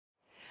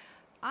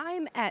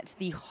I'm at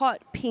the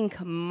Hot Pink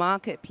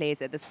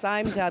Marketplace at the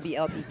Sime Darby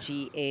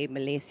LPGA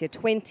Malaysia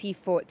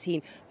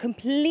 2014,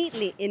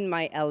 completely in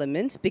my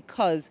element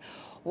because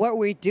what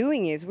we're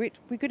doing is we're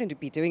going to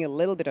be doing a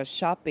little bit of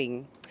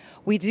shopping.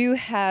 We do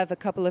have a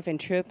couple of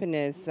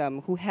entrepreneurs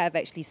who have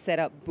actually set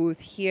up booth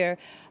here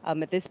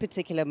at this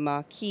particular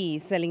marquee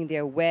selling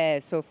their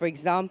wares. So for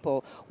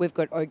example, we've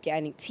got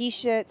organic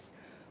t-shirts,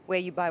 where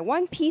you buy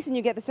one piece and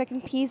you get the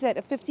second piece at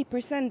a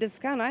 50%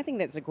 discount. I think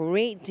that's a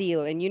great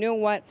deal. And you know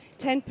what?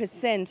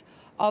 10%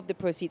 of the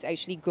proceeds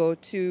actually go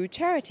to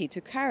charity,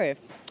 to Karif.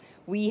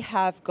 We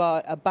have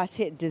got a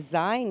batik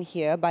design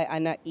here by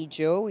Anak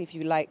Ijo, if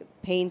you like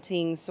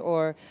paintings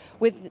or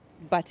with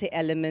batik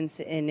elements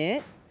in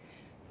it.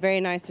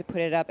 Very nice to put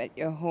it up at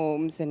your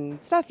homes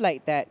and stuff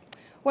like that.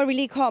 What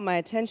really caught my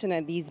attention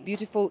are these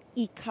beautiful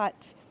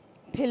ikat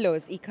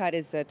pillows. Ikat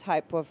is a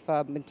type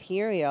of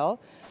material,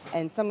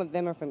 and some of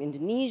them are from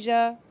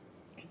Indonesia,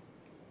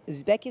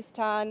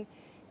 Uzbekistan,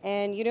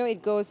 and you know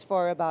it goes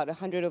for about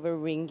 100 over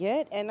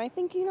ringgit. And I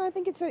think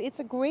it's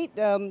a great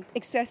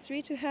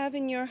accessory to have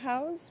in your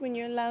house when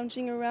you're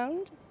lounging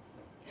around.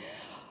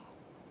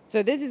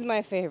 So this is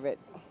my favorite,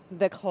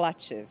 the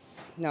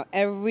clutches. Now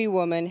every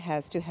woman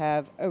has to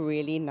have a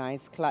really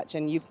nice clutch,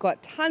 and you've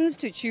got tons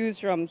to choose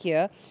from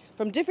here,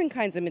 from different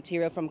kinds of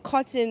material, from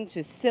cotton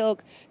to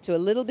silk to a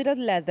little bit of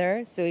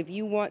leather. So if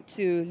you want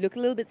to look a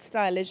little bit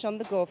stylish on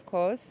the golf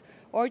course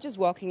or just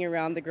walking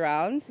around the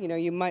grounds, you know,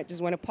 you might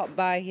just want to pop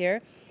by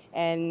here.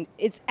 And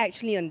it's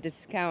actually on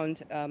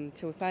discount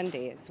till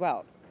Sunday as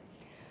well.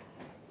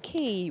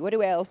 Okay, what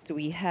else do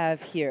we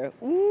have here?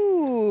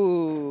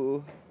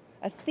 Ooh,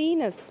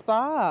 Athena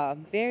Spa.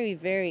 Very,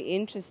 very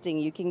interesting.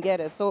 You can get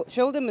a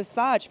shoulder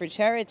massage for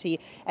charity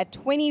at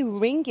 20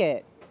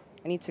 ringgit.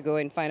 I need to go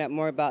and find out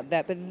more about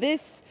that. But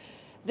this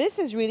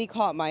has really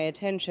caught my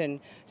attention.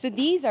 So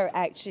these are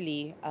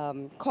actually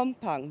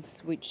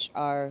kompangs, which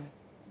are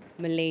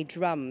Malay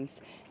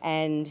drums.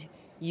 And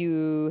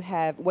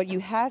what you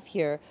have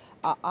here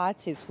are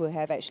artists who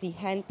have actually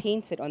hand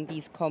painted on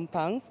these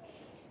kompangs.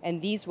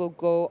 And these will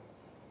go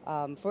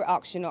for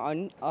auction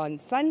on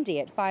Sunday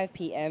at 5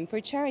 p.m.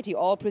 for charity.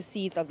 All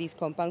proceeds of these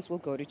kompangs will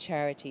go to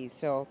charity.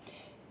 So,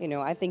 you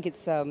know, I think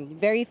it's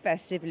very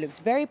festive. It looks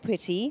very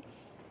pretty.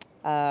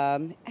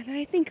 And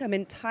I think I'm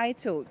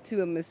entitled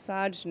to a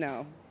massage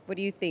now. What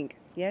do you think?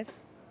 Yes?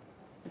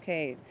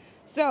 Okay.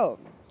 So,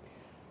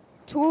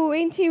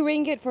 20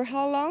 ringgit for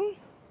how long?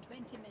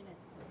 20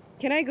 minutes.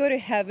 Can I go to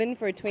heaven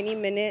for 20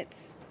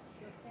 minutes?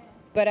 Okay.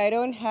 But I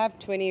don't have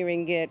 20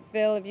 ringgit.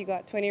 Phil, have you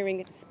got 20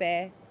 ringgit to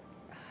spare?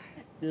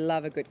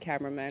 Love a good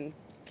cameraman.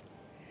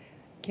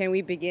 Can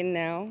we begin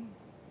now?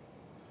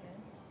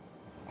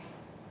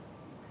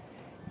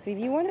 So if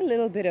you want a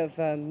little bit of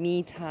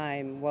me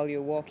time while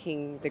you're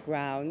walking the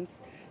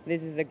grounds,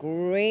 this is a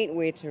great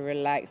way to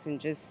relax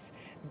and just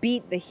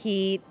beat the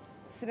heat,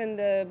 sit in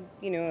the,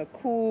 a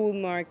cool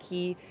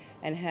marquee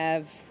and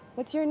have,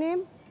 what's your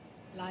name?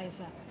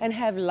 Liza. And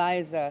have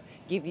Liza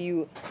give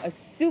you a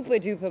super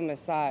duper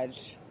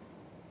massage.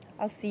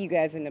 I'll see you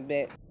guys in a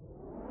bit.